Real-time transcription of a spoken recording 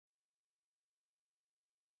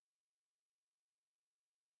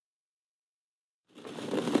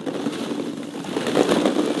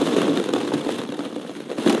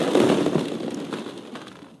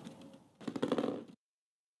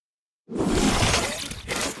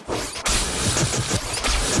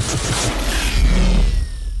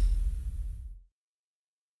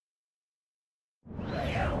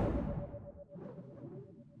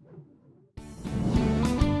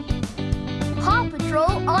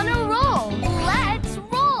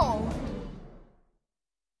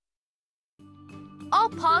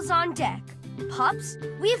paws on deck. Pups,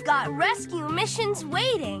 we've got rescue missions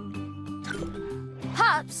waiting.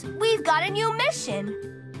 Pups, we've got a new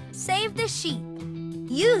mission. Save the sheep.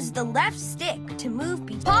 Use the left stick to move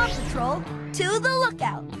Paw Patrol to the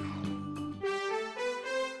lookout.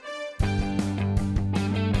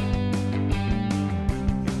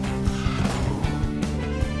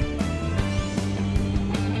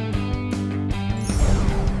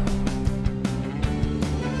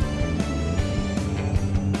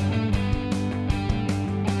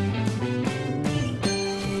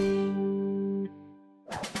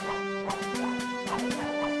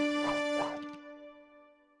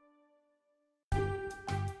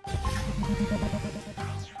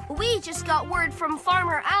 We just got word from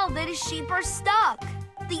Farmer Owl that his sheep are stuck.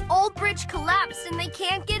 The old bridge collapsed and they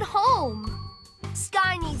can't get home.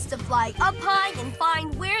 Sky needs to fly up high and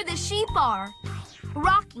find where the sheep are.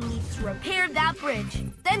 Rocky needs to repair that bridge.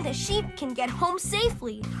 Then the sheep can get home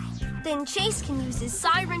safely. Then Chase can use his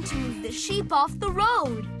siren to move the sheep off the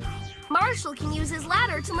road. Marshall can use his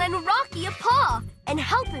ladder to lend Rocky a paw and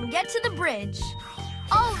help him get to the bridge.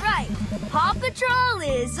 All right, Paw Patrol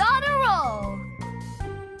is on a roll.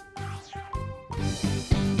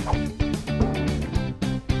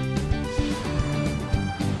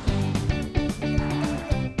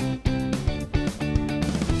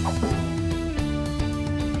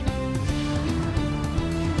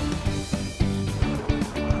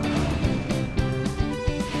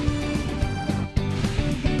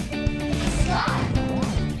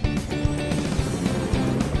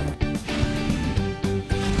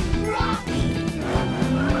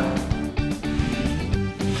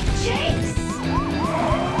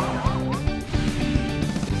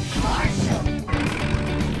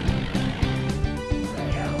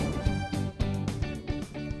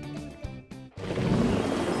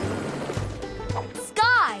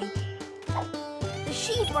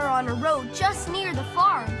 On a road just near the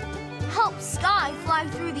farm. Help Sky fly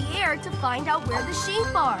through the air to find out where the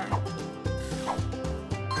sheep are.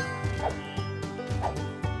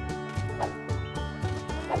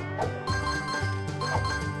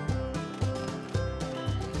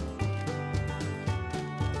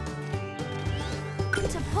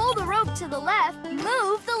 To pull the rope to the left,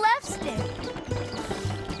 move the left stick.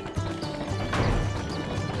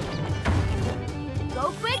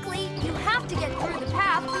 Go quickly. You have to get through the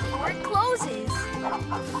path before it closes.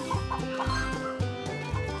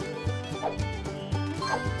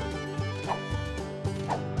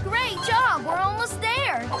 Great job! We're almost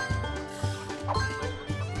there.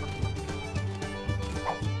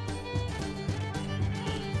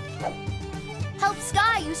 Help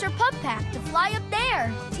Sky use her pup pack to fly up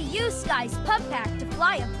there. To use Sky's pup pack to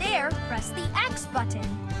fly up there, press the X button.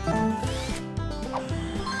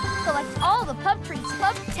 Collect all the pup treats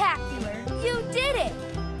Pup-tacular. You did it!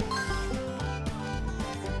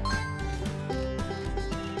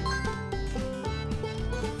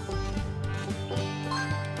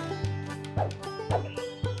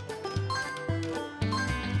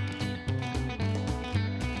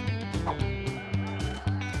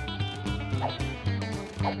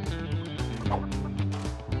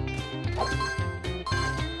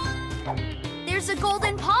 There's a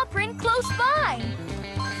golden paw print close by.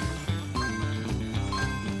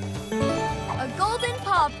 A golden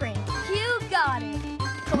paw print. You got it.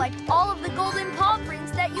 Collect all of the golden paw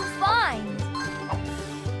prints that you find.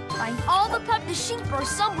 Find all the sheep are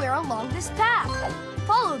somewhere along this path.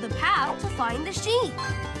 Follow the path to find the sheep.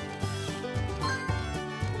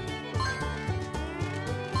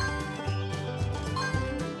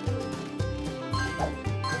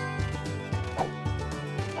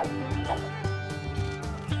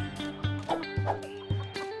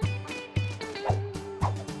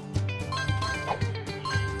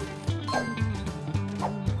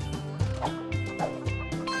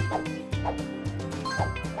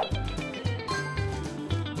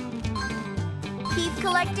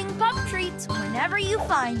 Collecting pup treats whenever you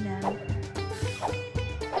find them.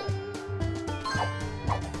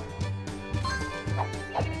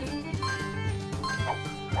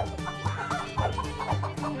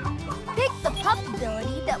 Pick the pup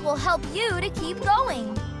ability that will help you to keep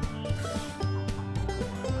going.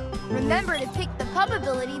 Remember to pick the pup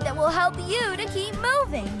ability that will help you to keep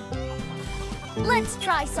moving. Let's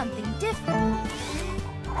try something different.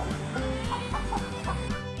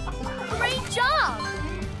 Great job!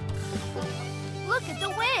 Look at the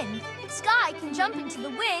wind. Sky can jump into the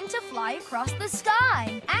wind to fly across the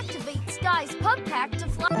sky. Activate Sky's pup pack to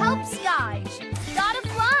fly. Help Sky. She's gotta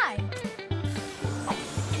fly.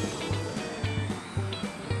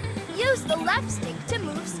 Use the left stick to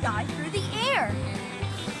move Sky through the air.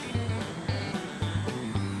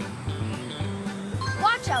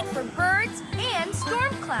 out for birds and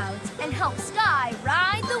storm clouds and help Sky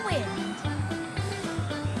ride the wind.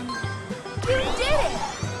 You did it!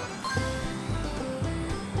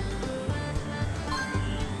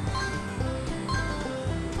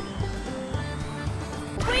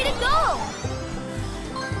 Way to go!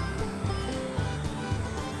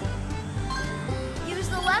 Use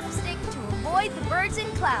the left stick to avoid the birds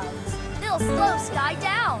and clouds. They'll slow Sky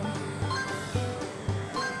down.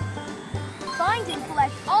 Find and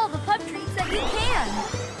collect all the pup treats that you can.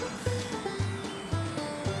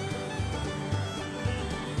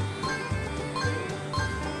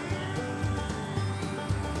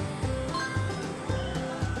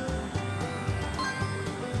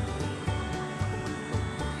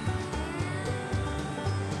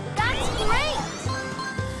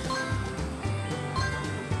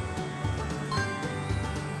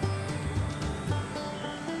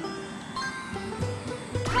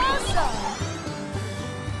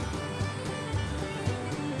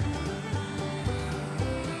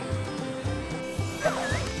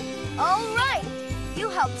 All right, you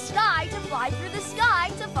helped Sky to fly through the sky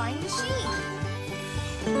to find the sheep.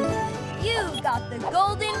 You got the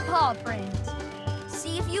golden paw print.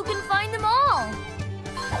 See if you can find them all.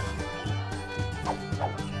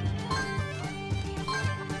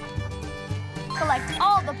 Collect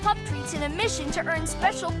all the pup treats in a mission to earn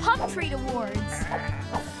special pup treat awards.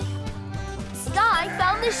 Sky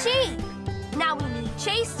found the sheep. Now we need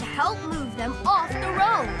Chase to help move them off the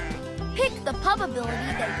road. Pick the pup ability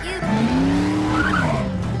that you...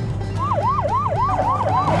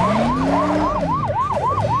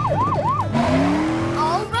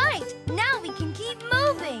 All right, now we can keep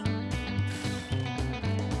moving.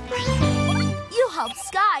 You helped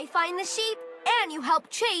Sky find the sheep, and you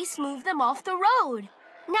helped Chase move them off the road.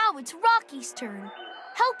 Now it's Rocky's turn.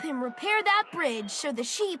 Help him repair that bridge so the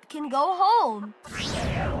sheep can go home.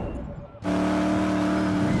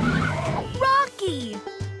 Rocky!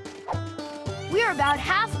 We're about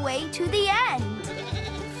halfway to the end.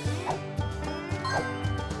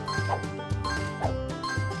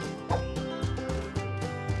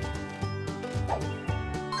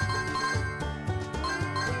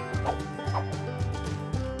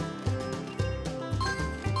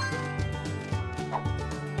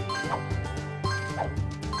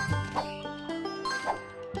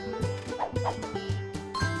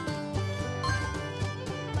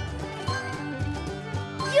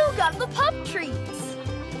 You got the pup treats.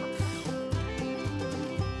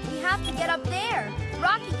 We have to get up there.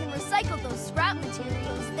 Rocky can recycle those scrap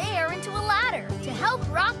materials there into a ladder. To help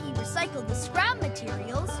Rocky recycle the scrap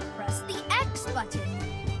materials, press the X button.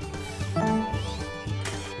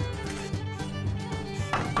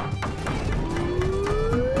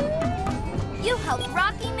 You helped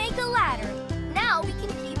Rocky make a ladder. Now we can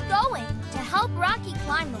keep going. To help Rocky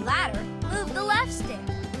climb the ladder, move the left stick.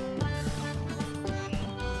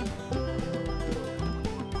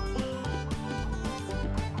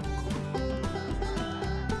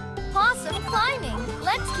 Awesome climbing.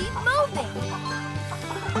 Let's keep moving.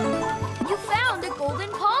 You found a golden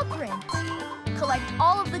paw print. Collect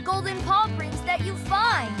all of the golden paw prints that you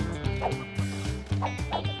find.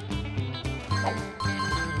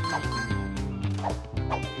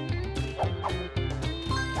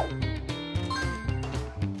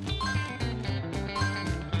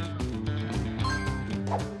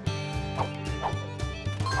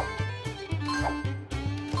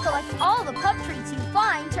 Collect all the pup treats you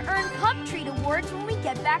find to earn pup treat awards when we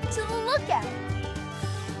get back to the lookout.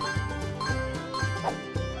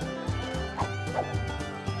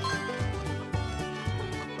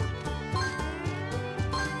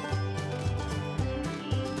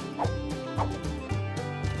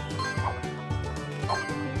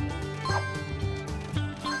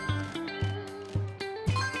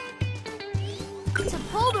 To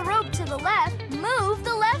pull the rope to the left, move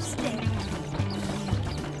the left stick.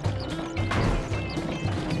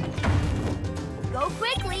 Go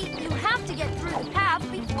quickly. You have to get through the path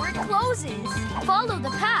before it closes. Follow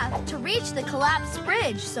the path to reach the collapsed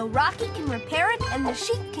bridge so Rocky can repair it and the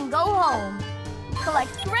sheep can go home.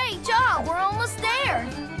 Collect. Great job. We're almost there.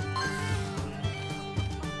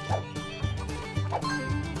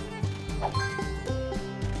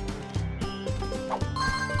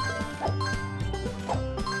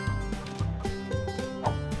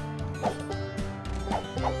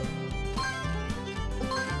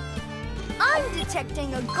 I'm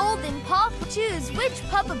detecting a golden paw. Choose which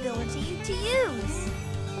pup ability to use.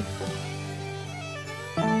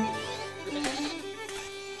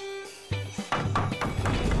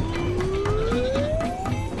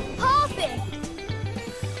 PAWfect.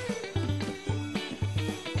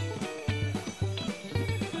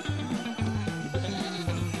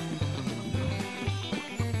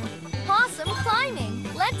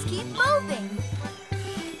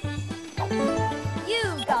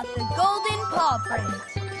 print.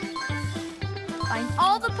 Find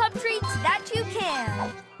all the pup treats that you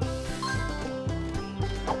can.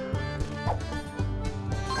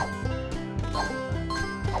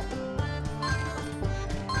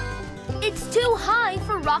 It's too high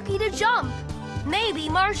for Rocky to jump. Maybe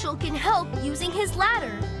Marshall can help using his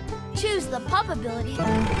ladder. Choose the pup ability.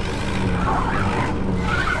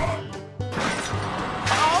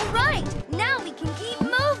 All right, now we can keep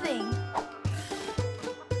moving.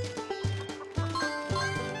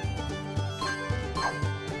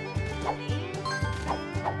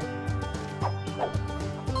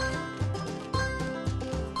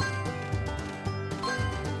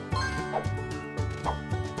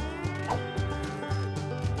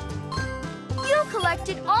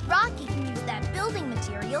 Collected all. Rocky can use that building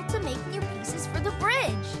material to make new pieces for the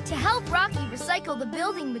bridge. To help Rocky recycle the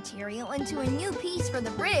building material into a new piece for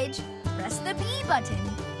the bridge, press the B button.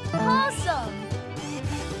 Awesome!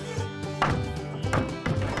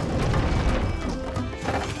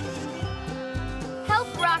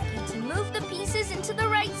 Help Rocky to move the pieces into the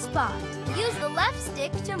right spot. Use the left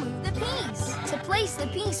stick to move the piece. To place the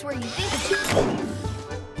piece where you think it should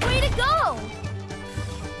be. Way to go!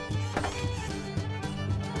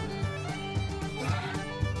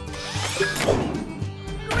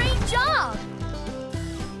 Great job!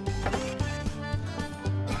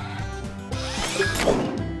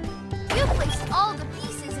 You placed all the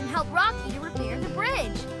pieces and helped Rocky to repair the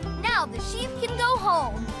bridge. Now the sheep can go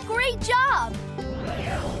home. Great job!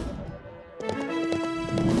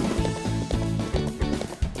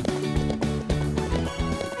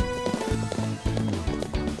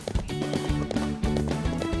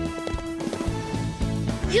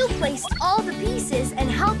 You placed all the pieces and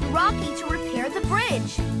helped Rocky to repair the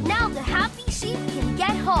bridge. Now the happy sheep can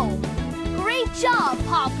get home. Great job,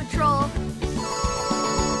 Paw Patrol!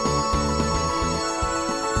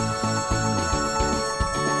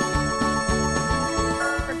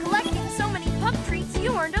 For collecting so many pup treats,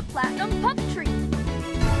 you earned a platinum pup treat.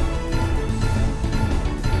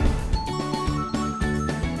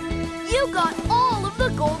 You got all of the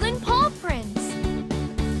golden paw prints.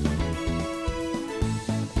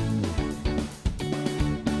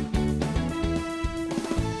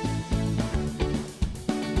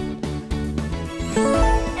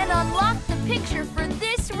 And unlock the picture for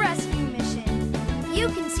this rescue mission. You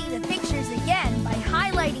can see the pictures